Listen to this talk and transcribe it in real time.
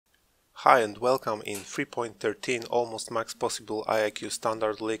Hi and welcome in 3.13 almost max possible IIQ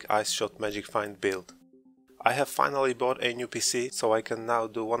standard league ice shot magic find build. I have finally bought a new PC, so I can now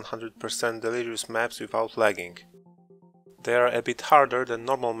do 100% delirious maps without lagging. They are a bit harder than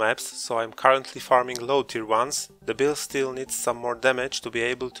normal maps, so I'm currently farming low tier ones. The build still needs some more damage to be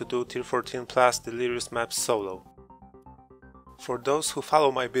able to do tier 14 plus delirious maps solo. For those who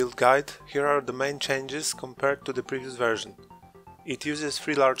follow my build guide, here are the main changes compared to the previous version. It uses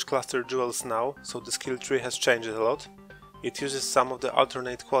 3 large cluster jewels now, so the skill tree has changed a lot. It uses some of the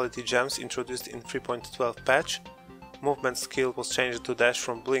alternate quality gems introduced in 3.12 patch. Movement skill was changed to dash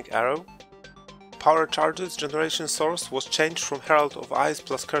from blink arrow. Power charges generation source was changed from Herald of Ice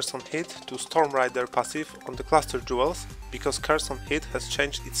plus Curse on Hit to Storm Rider passive on the cluster jewels, because Curse on Hit has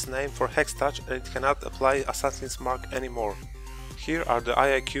changed its name for Hex Touch and it cannot apply Assassin's Mark anymore. Here are the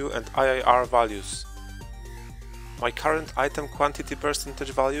IIQ and IIR values. My current item quantity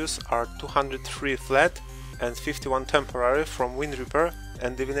percentage values are 203 flat and 51 temporary from Wind Reaper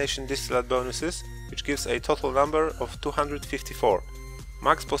and Divination Distillate bonuses, which gives a total number of 254.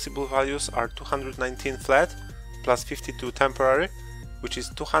 Max possible values are 219 flat plus 52 temporary, which is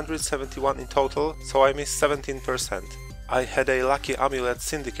 271 in total, so I missed 17%. I had a lucky amulet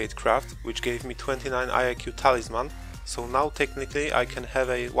syndicate craft, which gave me 29 IIQ talisman, so now technically I can have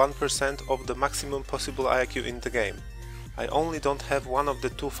a 1% of the maximum possible IIQ in the game. I only don't have one of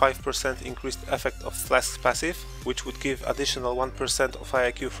the two 5% increased effect of Flask's passive, which would give additional 1% of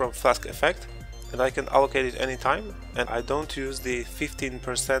IIQ from Flask effect, and I can allocate it anytime, and I don't use the 15%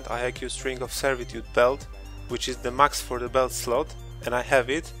 IIQ String of Servitude belt, which is the max for the belt slot, and I have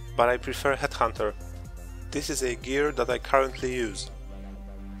it, but I prefer Headhunter. This is a gear that I currently use.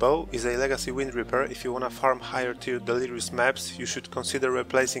 Bow is a legacy Wind Reaper. If you wanna farm higher tier delirious maps, you should consider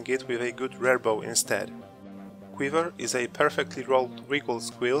replacing it with a good rare bow instead. Quiver is a perfectly rolled recoil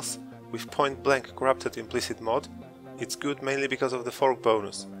squeals with point blank corrupted implicit mod. It's good mainly because of the fork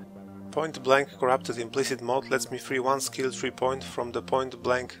bonus. Point blank corrupted implicit mod lets me free one skill tree point from the point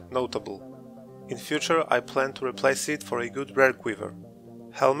blank notable. In future I plan to replace it for a good rare quiver.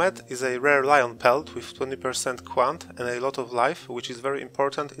 Helmet is a rare lion pelt with 20% quant and a lot of life, which is very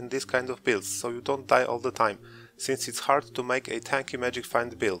important in this kind of builds, so you don't die all the time, since it's hard to make a tanky magic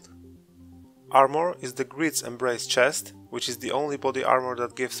find build. Armor is the Greed's Embrace chest, which is the only body armor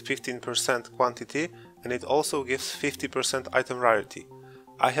that gives 15% quantity, and it also gives 50% item rarity.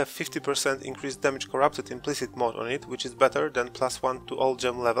 I have 50% increased damage corrupted implicit mod on it, which is better than +1 to all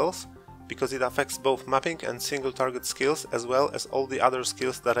gem levels, because it affects both mapping and single target skills as well as all the other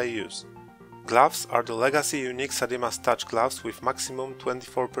skills that I use. Gloves are the legacy unique Sadima's Touch gloves with maximum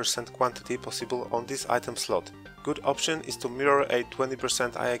 24% quantity possible on this item slot. Good option is to mirror a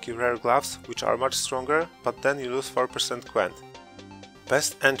 20% IIQ rare gloves, which are much stronger, but then you lose 4% quant.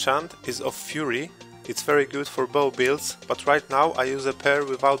 Best enchant is of Fury. It's very good for bow builds, but right now I use a pair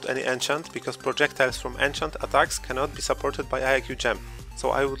without any enchant because projectiles from enchant attacks cannot be supported by IIQ gem, so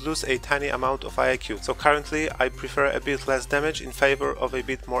I would lose a tiny amount of IIQ, so currently I prefer a bit less damage in favor of a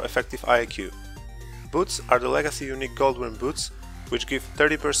bit more effective IIQ. Boots are the legacy unique Goldworm boots, which give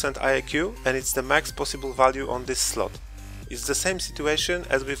 30% IIQ and it's the max possible value on this slot. It's the same situation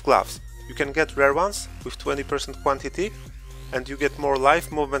as with gloves. You can get rare ones with 20% quantity and you get more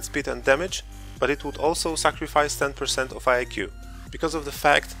life, movement speed and damage, but it would also sacrifice 10% of IIQ. Because of the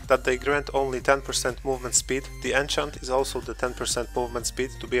fact that they grant only 10% movement speed, the enchant is also the 10% movement speed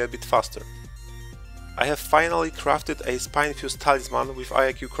to be a bit faster. I have finally crafted a Spine-fused talisman with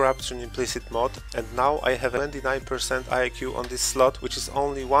IIQ corruption implicit mod, and now I have 29% IIQ on this slot, which is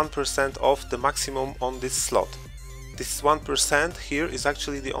only 1% of the maximum on this slot. This 1% here is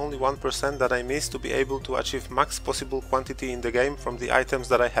actually the only 1% that I miss to be able to achieve max possible quantity in the game from the items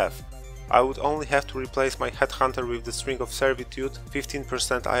that I have. I would only have to replace my Headhunter with the String of Servitude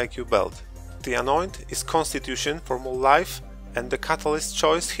 15% IIQ belt. The Anoint is Constitution for more life, and the catalyst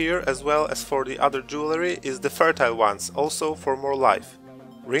choice here as well as for the other jewelry is the Fertile ones, also for more life.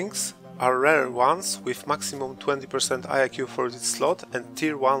 Rings are rare ones with maximum 20% IIQ for this slot and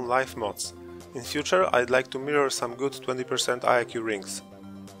tier 1 life mods. In future I'd like to mirror some good 20% IIQ rings.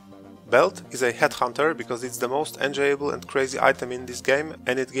 Belt is a Headhunter because it's the most enjoyable and crazy item in this game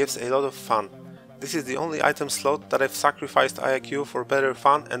and it gives a lot of fun. This is the only item slot that I've sacrificed IIQ for better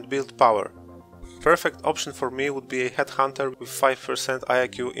fun and build power. Perfect option for me would be a Headhunter with 5%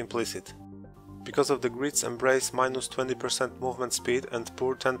 IIQ implicit. Because of the Greed's Embrace minus 20% movement speed and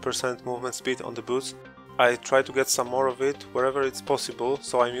poor 10% movement speed on the boots, I try to get some more of it wherever it's possible,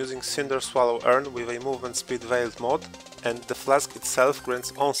 so I'm using Cinder Swallow Urn with a movement speed veiled mod, and the flask itself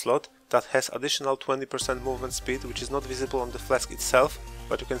grants Onslaught that has additional 20% movement speed, which is not visible on the flask itself,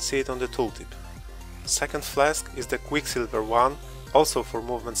 but you can see it on the tooltip. Second flask is the Quicksilver one, also for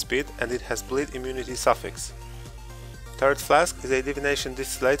movement speed, and it has bleed immunity suffix. Third flask is a divination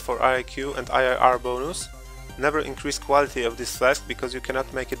distillate for IIQ and IIR bonus. Never increase quality of this flask because you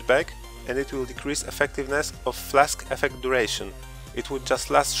cannot make it back, and it will decrease effectiveness of flask effect duration. It would just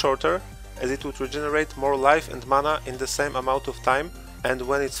last shorter, as it would regenerate more life and mana in the same amount of time, and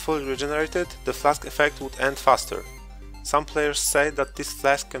when it's fully regenerated, the flask effect would end faster. Some players say that this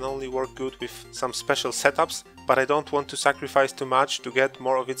flask can only work good with some special setups, but I don't want to sacrifice too much to get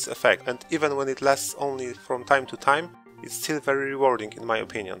more of its effect, and even when it lasts only from time to time, it's still very rewarding in my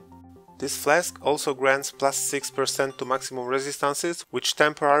opinion. This flask also grants plus 6% to maximum resistances, which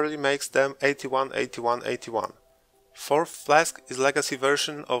temporarily makes them 81, 81, 81. Fourth flask is legacy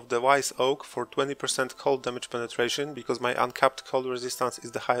version of the Wise Oak for 20% cold damage penetration, because my uncapped cold resistance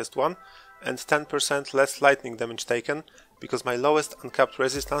is the highest one, and 10% less lightning damage taken, because my lowest uncapped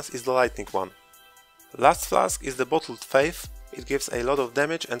resistance is the lightning one. Last flask is the Bottled Faith. It gives a lot of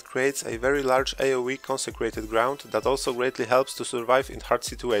damage and creates a very large AoE consecrated ground that also greatly helps to survive in hard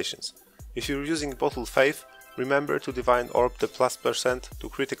situations. If you're using Bottled Faith, remember to Divine Orb the plus % to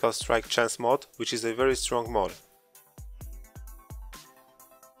critical strike chance mod, which is a very strong mod.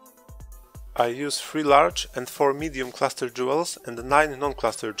 I use 3 large and 4 medium cluster jewels and 9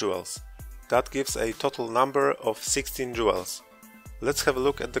 non-cluster jewels. That gives a total number of 16 jewels. Let's have a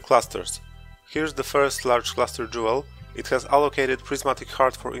look at the clusters. Here's the first large cluster jewel. It has allocated Prismatic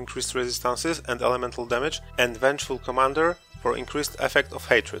Heart for increased resistances and elemental damage, and Vengeful Commander for increased effect of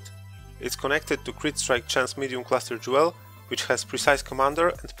hatred. It's connected to Crit Strike Chance medium cluster jewel, which has Precise Commander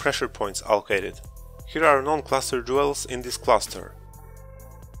and pressure points allocated. Here are non-cluster jewels in this cluster.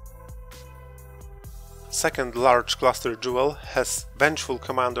 Second large cluster jewel has Vengeful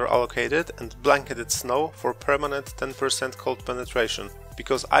Commander allocated and Blanketed Snow for permanent 10% cold penetration,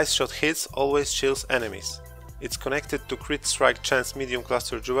 because Ice Shot hits always chills enemies. It's connected to Crit Strike Chance medium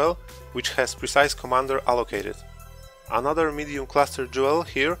cluster jewel, which has Precise Commander allocated. Another medium cluster jewel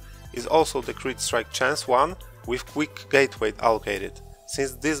here is also the Crit Strike Chance one with Quick Gateway allocated.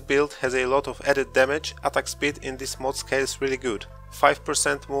 Since this build has a lot of added damage, attack speed in this mod scales really good.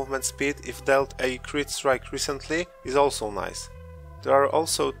 5% movement speed if dealt a crit strike recently is also nice. There are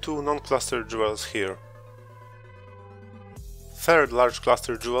also 2 non-cluster jewels here. Third large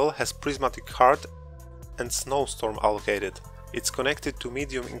cluster jewel has Prismatic Heart and Snowstorm allocated. It's connected to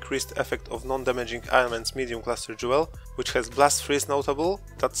medium increased effect of non-damaging elements medium cluster jewel, which has Blast Freeze notable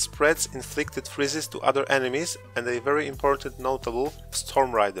that spreads inflicted freezes to other enemies, and a very important notable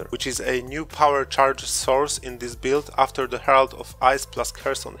Storm Rider, which is a new power charge source in this build after the Herald of Ice plus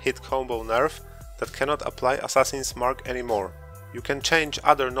Curse on Hit combo nerf that cannot apply Assassin's Mark anymore. You can change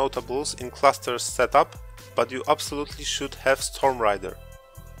other notables in clusters setup, but you absolutely should have Storm Rider.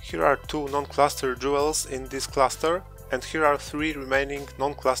 Here are 2 non-cluster jewels in this cluster, and here are 3 remaining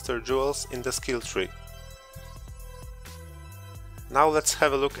non-cluster jewels in the skill tree. Now let's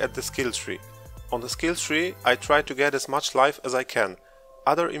have a look at the skill tree. On the skill tree I try to get as much life as I can.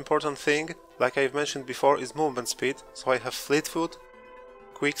 Other important thing, like I've mentioned before, is movement speed, so I have Fleetfoot,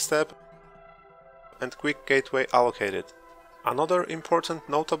 Quick Step and Quick Gateway allocated. Another important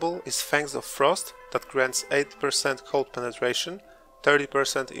notable is Fangs of Frost that grants 8% cold penetration,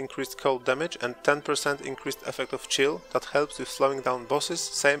 30% increased cold damage and 10% increased effect of chill that helps with slowing down bosses,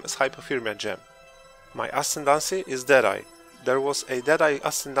 same as Hypothermia gem. My Ascendancy is Deadeye. There was a Deadeye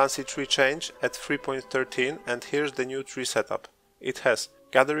Ascendancy tree change at 3.13 and here's the new tree setup. It has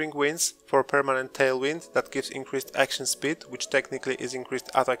Gathering Winds for permanent tailwind that gives increased action speed, which technically is increased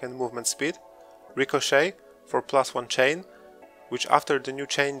attack and movement speed, Ricochet for +1 chain, which after the new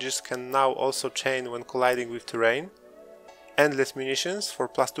changes can now also chain when colliding with terrain, Endless Munitions for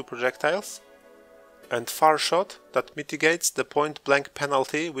 +2 projectiles, and Far Shot that mitigates the point blank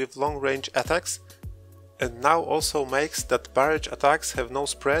penalty with long range attacks, and now also makes that barrage attacks have no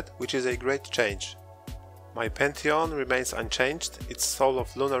spread, which is a great change. My Pantheon remains unchanged, it's Soul of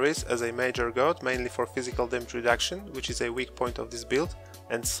Lunaris as a major god, mainly for physical damage reduction, which is a weak point of this build,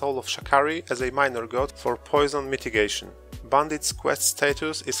 and Soul of Shakari as a minor god for poison mitigation. Bandits quest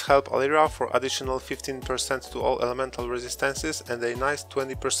status is Help Alira for additional 15% to all elemental resistances and a nice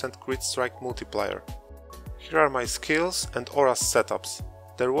 20% crit strike multiplier. Here are my skills and auras setups.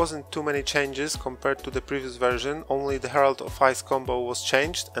 There wasn't too many changes compared to the previous version, only the Herald of Ice combo was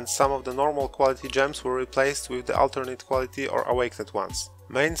changed and some of the normal quality gems were replaced with the alternate quality or awakened ones.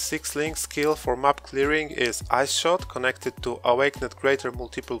 Main 6-link skill for map clearing is Ice Shot connected to Awakened Greater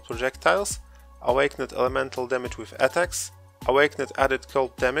Multiple Projectiles, Awakened Elemental Damage with Attacks, Awakened Added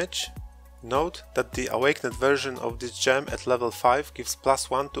Cold Damage, Note that the awakened version of this gem at level 5 gives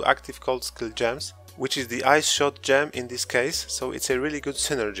 +1 to active cold skill gems, which is the Ice Shot gem in this case, so it's a really good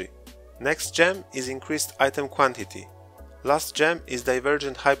synergy. Next gem is increased item quantity. Last gem is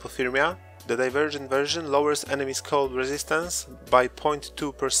Divergent Hypothermia. The Divergent version lowers enemies' cold resistance by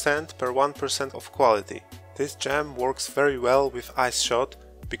 0.2% per 1% of quality. This gem works very well with Ice Shot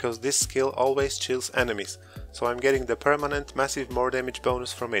because this skill always chills enemies, so I'm getting the permanent massive more damage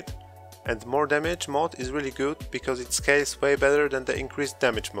bonus from it. And more damage mod is really good because it scales way better than the increased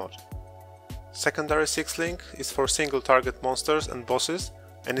damage mod. Secondary 6-link is for single target monsters and bosses,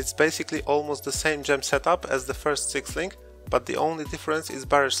 and it's basically almost the same gem setup as the first 6-link, but the only difference is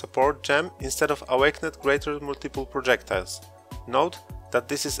barrage support gem instead of awakened greater multiple projectiles. Note that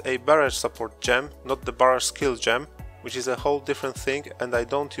this is a barrage support gem, not the barrage skill gem, which is a whole different thing and I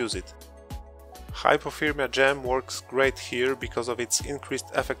don't use it. Hypothermia gem works great here because of its increased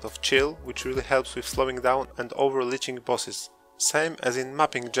effect of chill, which really helps with slowing down and over-leeching bosses. Same as in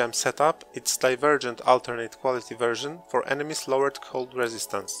mapping gem setup, it's Divergent alternate quality version for enemies lowered cold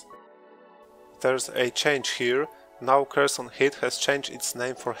resistance. There's a change here, now Curse on Hit has changed its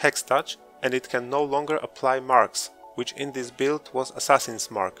name for Hex Touch and it can no longer apply marks, which in this build was Assassin's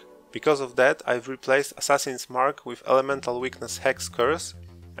Mark. Because of that I've replaced Assassin's Mark with Elemental Weakness Hex Curse,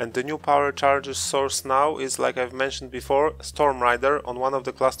 and the new power charges source now is, like I've mentioned before, Storm Rider on one of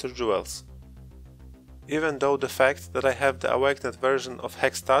the cluster jewels. Even though the fact that I have the awakened version of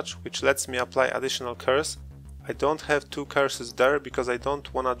Hex Touch, which lets me apply additional curse, I don't have two curses there because I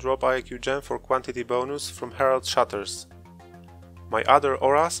don't wanna drop IIQ gem for quantity bonus from Herald Shatters. My other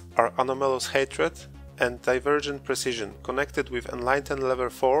auras are Anomalous Hatred and Divergent Precision, connected with Enlighten level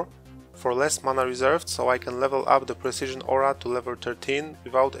 4 for less mana reserved, so I can level up the Precision aura to level 13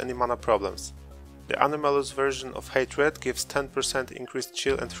 without any mana problems. The Anomalous version of Hatred gives 10% increased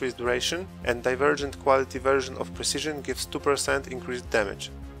chill and freeze duration, and Divergent quality version of Precision gives 2% increased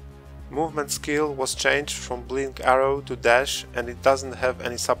damage. Movement skill was changed from Blink Arrow to Dash, and it doesn't have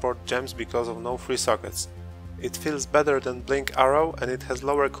any support gems because of no free sockets. It feels better than Blink Arrow and it has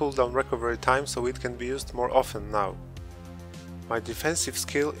lower cooldown recovery time, so it can be used more often now. My defensive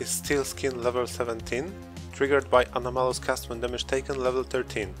skill is Steel Skin level 17, triggered by Anomalous cast when damage taken level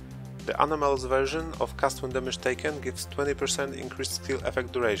 13. The Anomalous version of cast when damage taken gives 20% increased skill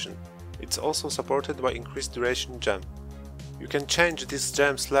effect duration. It's also supported by increased duration gem. You can change these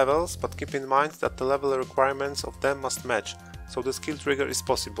gems levels, but keep in mind that the level requirements of them must match, so the skill trigger is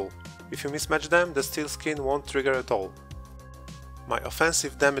possible. If you mismatch them, the Steel Skin won't trigger at all. My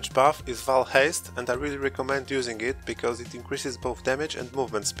offensive damage buff is Val Haste, and I really recommend using it because it increases both damage and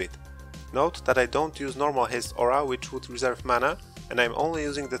movement speed. Note that I don't use normal haste aura, which would reserve mana, and I'm only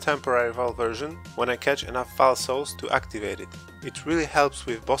using the temporary Val version when I catch enough Val souls to activate it. It really helps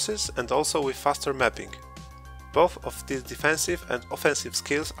with bosses and also with faster mapping. Both of these defensive and offensive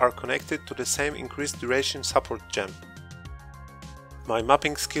skills are connected to the same increased duration support gem. My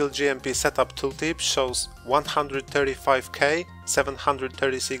mapping skill GMP setup tooltip shows 135k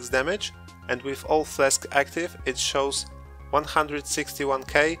 736 damage, and with all flask active it shows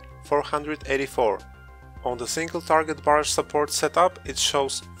 161k 484. On the single target barrage support setup it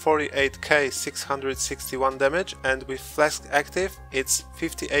shows 48k 661 damage, and with flask active it's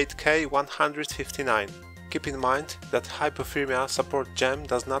 58k 159. Keep in mind that Hypothermia support gem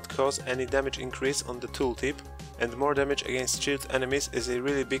does not cause any damage increase on the tooltip, and more damage against chilled enemies is a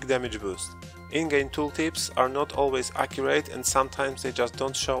really big damage boost. In-game tooltips are not always accurate and sometimes they just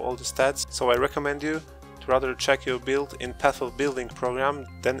don't show all the stats, so I recommend you to rather check your build in Path of Building program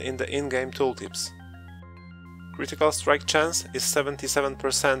than in the in-game tooltips. Critical strike chance is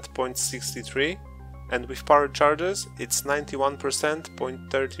 77%.63, and with power charges it's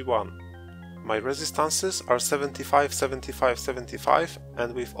 91%.31. My resistances are 75, 75, 75,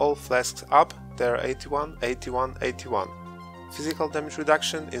 and with all flasks up they are 81, 81, 81. Physical damage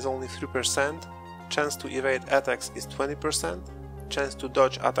reduction is only 3%, chance to evade attacks is 20%, chance to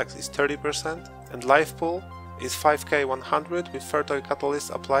dodge attacks is 30%, and life pool is 5k 100 with Fertile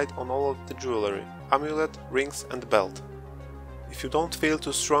Catalyst applied on all of the jewelry, amulet, rings and belt. If you don't feel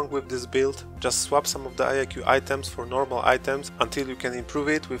too strong with this build, just swap some of the IIQ items for normal items until you can improve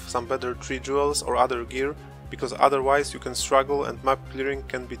it with some better tree jewels or other gear, because otherwise you can struggle and map clearing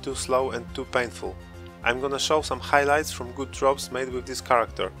can be too slow and too painful. I'm gonna show some highlights from good drops made with this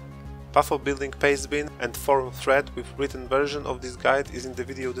character. Path of Building pastebin and forum thread with written version of this guide is in the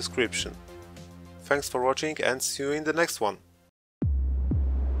video description. Thanks for watching and see you in the next one!